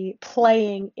movie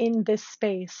playing in this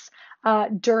space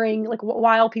during, like,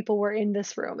 while people were in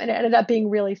this room, and it ended up being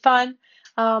really fun.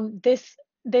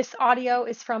 This audio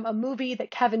is from a movie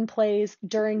that Kevin plays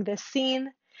during this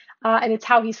scene, and it's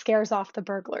how he scares off the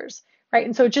burglars, right?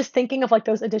 And so just thinking of like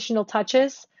those additional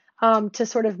touches to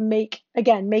sort of make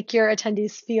your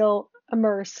attendees feel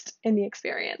immersed in the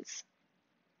experience.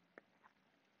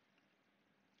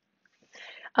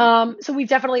 So we've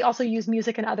definitely also used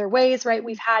music in other ways, right?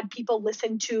 We've had people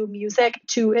listen to music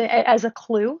as a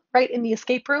clue, right, in the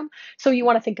escape room. So you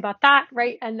want to think about that,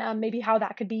 right? And maybe how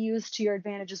that could be used to your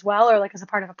advantage as well, or like as a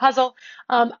part of a puzzle.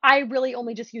 I really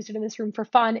only just used it in this room for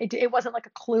fun. It wasn't like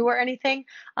a clue or anything.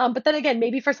 But then again,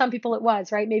 maybe for some people it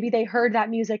was, right? Maybe they heard that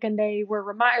music and they were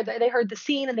reminded, they heard the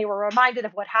scene and they were reminded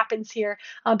of what happens here,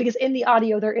 because in the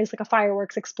audio there is like a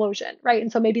fireworks explosion, right?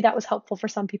 And so maybe that was helpful for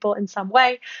some people in some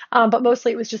way. But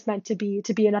mostly it was just meant to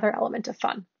be another element of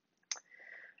fun.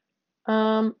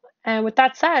 And with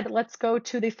that said, let's go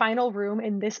to the final room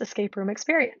in this escape room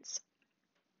experience.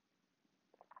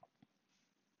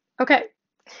 Okay,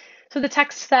 so the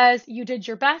text says, "You did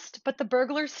your best, but the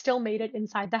burglars still made it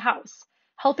inside the house.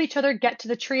 Help each other get to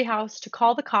the tree house to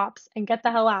call the cops and get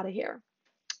the hell out of here."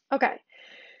 Okay,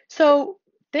 so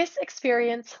this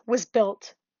experience was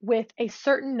built with a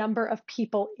certain number of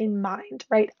people in mind,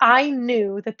 right? I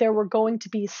knew that there were going to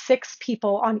be 6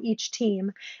 people on each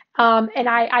team, and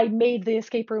I made the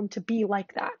escape room to be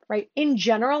like that, right? In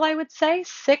general, I would say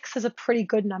 6 is a pretty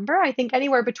good number. I think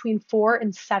anywhere between 4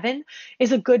 and 7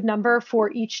 is a good number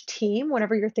for each team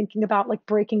whenever you're thinking about like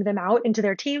breaking them out into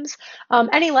their teams.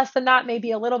 Any less than that may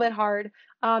be a little bit hard.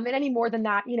 And any more than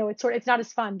that, it's not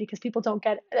as fun because people don't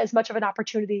get as much of an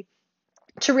opportunity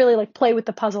to really like play with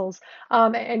the puzzles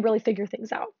and really figure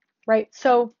things out, right?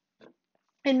 So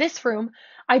in this room,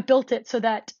 I built it so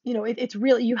that it's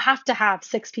really, you have to have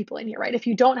 6 people in here, right? If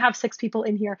you don't have 6 people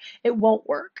in here, it won't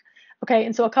work. Okay,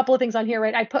 and so a couple of things on here,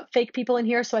 right? I put fake people in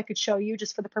here so I could show you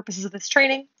just for the purposes of this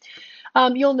training.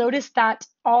 You'll notice that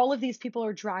all of these people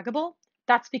are draggable.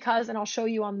 That's because, and I'll show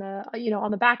you on the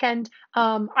on the back end,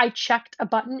 I checked a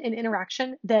button in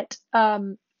interaction that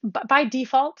by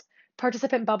default,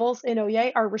 participant bubbles in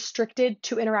ohyay are restricted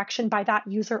to interaction by that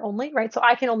user only, right? So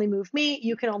I can only move me,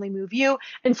 you can only move you,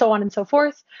 and so on and so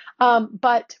forth.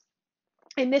 But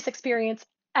in this experience,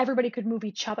 everybody could move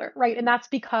each other, right? And that's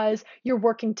because you're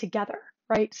working together,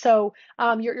 right? So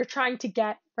you're trying to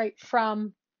get right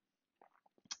from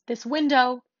this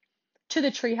window to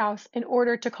the treehouse in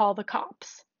order to call the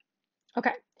cops.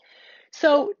 Okay,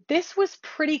 So this was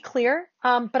pretty clear,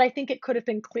 but I think it could have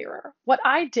been clearer. What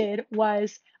I did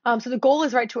was, so the goal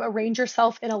is, right, to arrange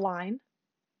yourself in a line,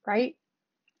 right?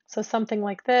 So something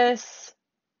like this.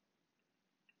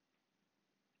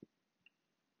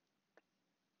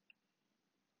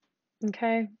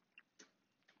 Okay.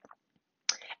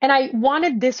 And I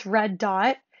wanted this red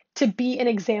dot to be an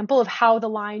example of how the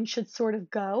line should sort of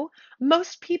go.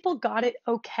 Most people got it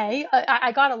okay.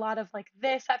 I got a lot of like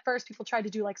this at first. People tried to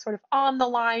do like sort of on the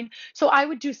line. So I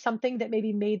would do something that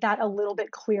maybe made that a little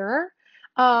bit clearer.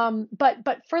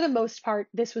 But for the most part,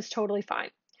 this was totally fine.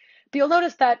 But you'll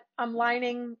notice that I'm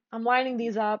lining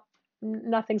these up.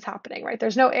 Nothing's happening, right?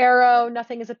 There's no arrow,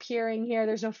 nothing is appearing here.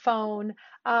 There's no phone.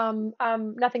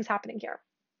 Nothing's happening here.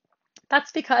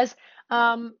 That's because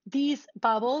these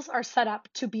bubbles are set up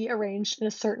to be arranged in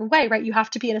a certain way, right? You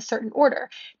have to be in a certain order.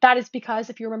 That is because,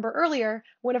 if you remember earlier,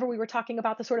 whenever we were talking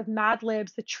about the sort of Mad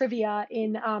Libs, the trivia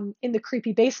in the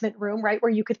creepy basement room, right,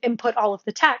 where you could input all of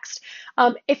the text.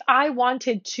 If I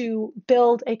wanted to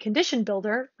build a condition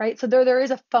builder, right, so there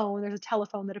is a phone, there's a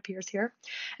telephone that appears here,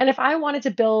 and if I wanted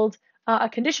to build a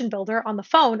condition builder on the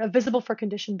phone, a visible for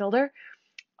condition builder,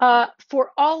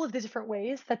 for all of the different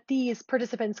ways that these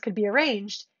participants could be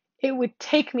arranged, it would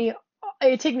take me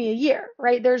a year,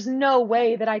 right? There's no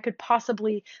way that I could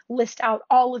possibly list out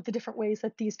all of the different ways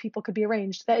that these people could be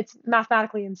arranged. That it's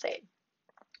mathematically insane.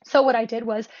 So what I did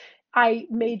was I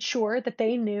made sure that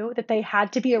they knew that they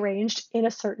had to be arranged in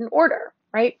a certain order,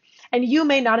 right? And you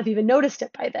may not have even noticed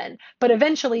it by then, but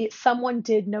eventually someone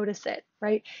did notice it,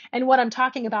 right? And what I'm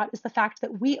talking about is the fact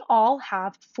that we all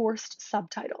have forced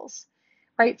subtitles,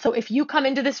 right? So if you come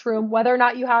into this room, whether or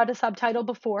not you had a subtitle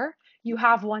before, you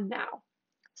have one now.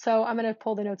 So I'm going to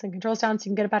pull the notes and controls down so you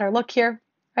can get a better look here,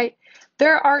 right?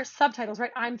 There are subtitles,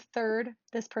 right? I'm third.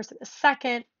 This person is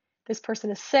second. This person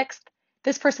is sixth.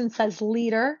 This person says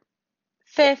leader,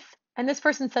 fifth, and this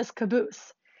person says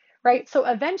caboose, right? So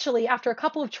eventually, after a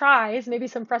couple of tries, maybe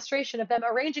some frustration of them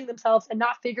arranging themselves and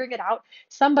not figuring it out,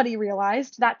 somebody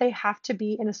realized that they have to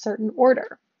be in a certain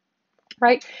order,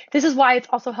 right? This is why it's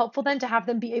also helpful then to have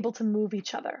them be able to move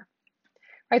each other,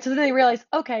 right? So then they realize,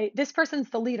 okay, this person's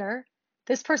the leader,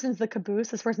 this person's the caboose,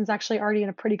 this person's actually already in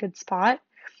a pretty good spot.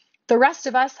 The rest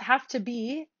of us have to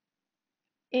be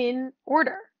in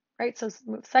order, right? So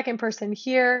move second person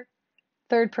here,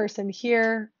 third person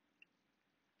here.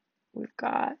 We've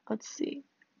got, let's see.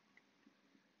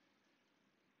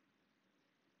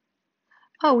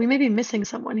 Oh, we may be missing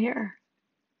someone here.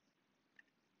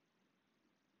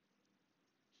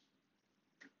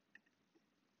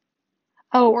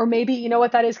 Oh, or maybe, you know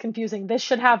what, that is confusing. This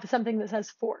should have something that says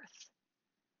fourth,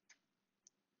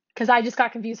 because I just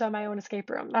got confused on my own escape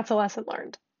room. That's a lesson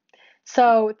learned.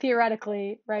 So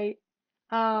theoretically, right,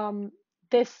 um,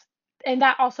 this, and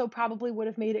that also probably would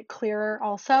have made it clearer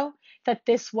also that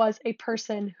this was a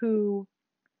person who,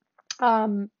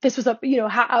 this was a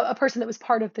person that was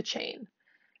part of the chain,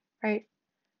 right?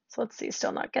 So let's see,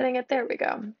 still not getting it. There we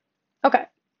go. Okay,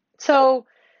 so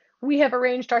we have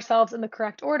arranged ourselves in the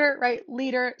correct order, right?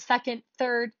 Leader, second,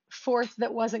 third, fourth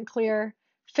that wasn't clear,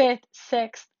 fifth,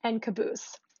 sixth, and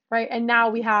caboose, right? And now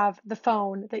we have the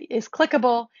phone that is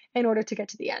clickable in order to get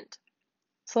to the end.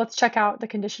 So let's check out the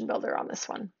condition builder on this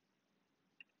one.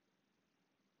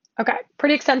 Okay,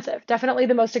 pretty extensive. Definitely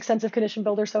the most extensive condition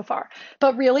builder so far.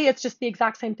 But really, it's just the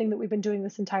exact same thing that we've been doing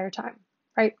this entire time,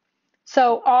 right?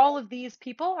 So all of these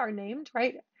people are named,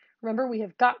 right? Remember, we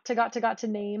have got to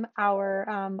name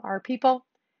our people,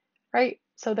 right?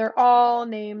 So they're all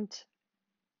named.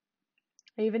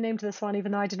 I even named this one,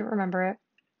 even though I didn't remember it.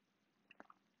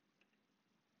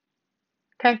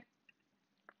 Okay.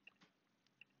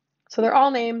 So they're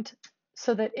all named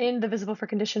so that in the visible for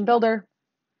condition builder,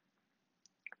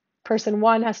 person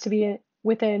one has to be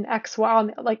within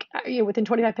XY, like within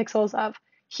 25 pixels of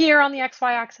here on the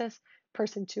XY axis,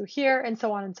 person two here, and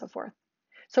so on and so forth.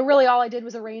 So really all I did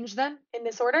was arrange them in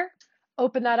this order,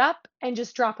 open that up, and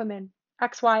just drop them in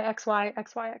XY, XY,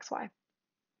 XY, XY.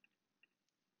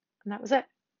 And that was it.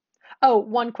 Oh,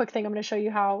 one quick thing I'm going to show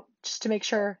you how, just to make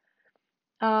sure,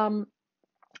 on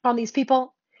these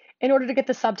people, in order to get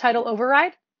the subtitle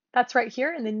override, that's right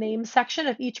here in the name section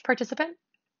of each participant,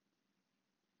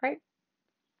 right?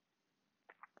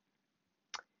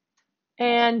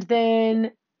 And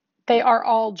then they are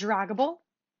all draggable.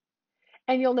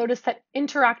 And you'll notice that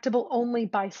interactable only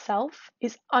by self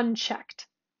is unchecked,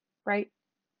 right?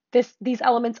 These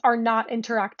elements are not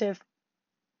interactive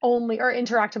only, or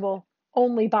interactable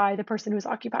only by the person who's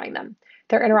occupying them.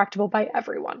 They're interactable by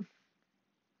everyone.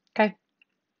 Okay.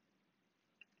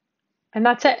 And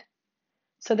that's it.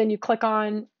 So then you click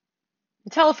on the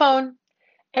telephone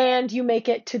and you make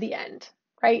it to the end,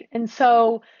 right? And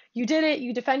so you did it,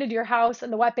 you defended your house,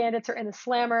 and the wet bandits are in the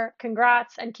slammer.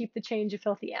 Congrats, and keep the change, you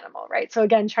filthy animal, right? So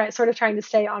again, sort of trying to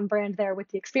stay on brand there with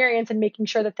the experience and making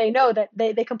sure that they know that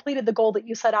they completed the goal that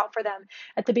you set out for them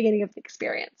at the beginning of the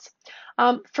experience.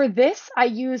 For this, I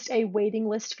used a waiting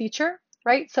list feature,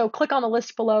 right? So click on the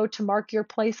list below to mark your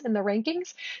place in the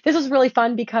rankings. This was really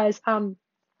fun because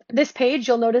this page,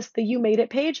 you'll notice the You Made It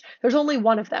page, there's only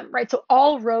one of them, right? So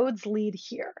all roads lead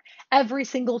here. Every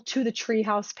single To the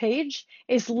Treehouse page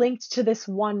is linked to this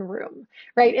one room,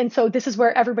 right? And so this is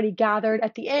where everybody gathered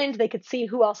at the end. They could see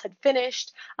who else had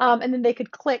finished, and then they could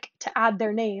click to add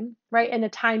their name, right, and a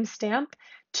timestamp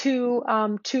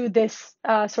to this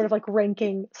sort of like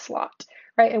ranking slot,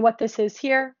 right? And what this is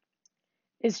here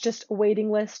is just a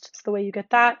waiting list. So the way you get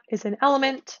that is an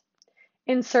element,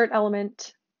 insert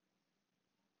element,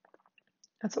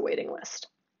 that's a waiting list.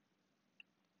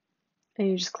 And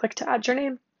you just click to add your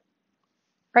name,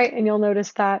 right? And you'll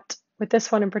notice that with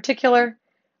this one in particular,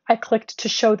 I clicked to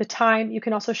show the time. You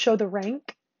can also show the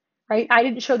rank, right? I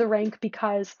didn't show the rank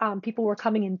because people were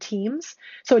coming in teams.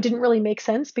 So it didn't really make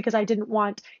sense because I didn't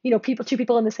want, two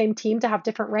people in the same team to have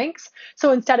different ranks.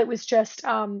 So instead it was just,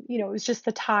 it was just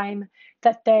the time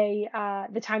that they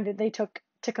took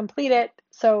to complete it.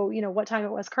 So, what time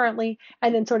it was currently.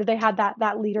 And then sort of they had that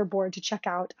leaderboard to check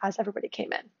out as everybody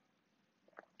came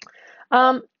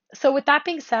in. So with that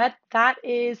being said, that's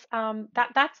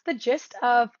the gist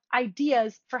of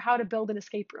ideas for how to build an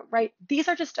escape room, right? These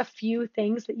are just a few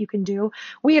things that you can do.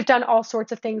 We have done all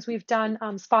sorts of things. We've done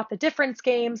spot the difference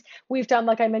games. We've done,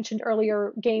 like I mentioned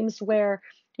earlier, games where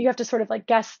you have to sort of like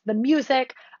guess the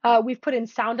music. We've put in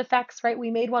sound effects, right? We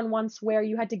made one once where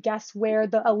you had to guess where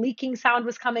a leaking sound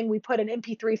was coming. We put an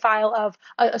MP3 file of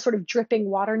a sort of dripping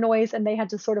water noise, and they had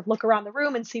to sort of look around the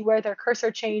room and see where their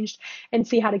cursor changed and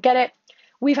see how to get it.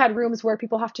 We've had rooms where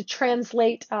people have to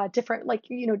translate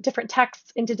different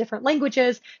texts into different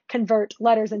languages, convert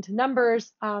letters into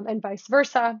numbers, and vice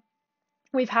versa.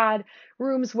 We've had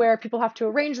rooms where people have to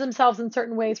arrange themselves in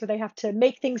certain ways, where they have to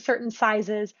make things certain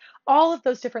sizes, all of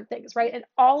those different things, right? And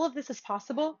all of this is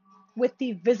possible with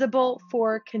the visible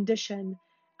for condition,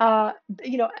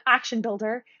 action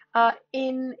builder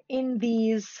in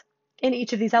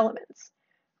each of these elements,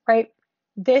 right?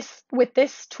 With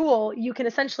this tool, you can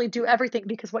essentially do everything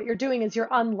because what you're doing is you're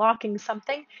unlocking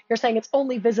something. You're saying it's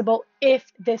only visible if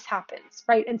this happens,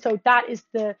 right? And so that is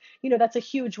that's a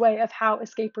huge way of how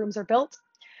escape rooms are built.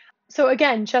 So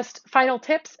again, just final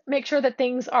tips, make sure that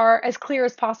things are as clear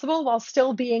as possible while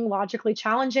still being logically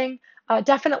challenging.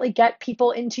 Definitely get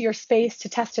people into your space to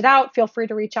test it out. Feel free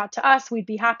to reach out to us. We'd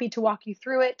be happy to walk you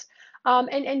through it.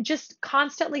 And just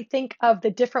constantly think of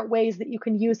the different ways that you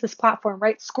can use this platform,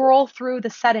 right? Scroll through the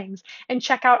settings and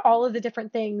check out all of the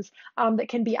different things that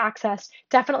can be accessed.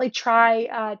 Definitely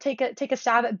try, take a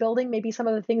stab at building maybe some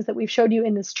of the things that we've showed you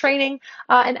in this training.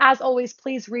 And as always,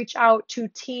 please reach out to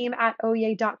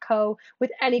team@ohyay.co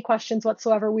with any questions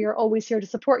whatsoever. We are always here to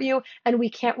support you, and we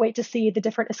can't wait to see the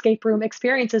different escape room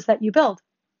experiences that you build.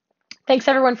 Thanks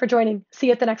everyone for joining. See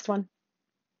you at the next one.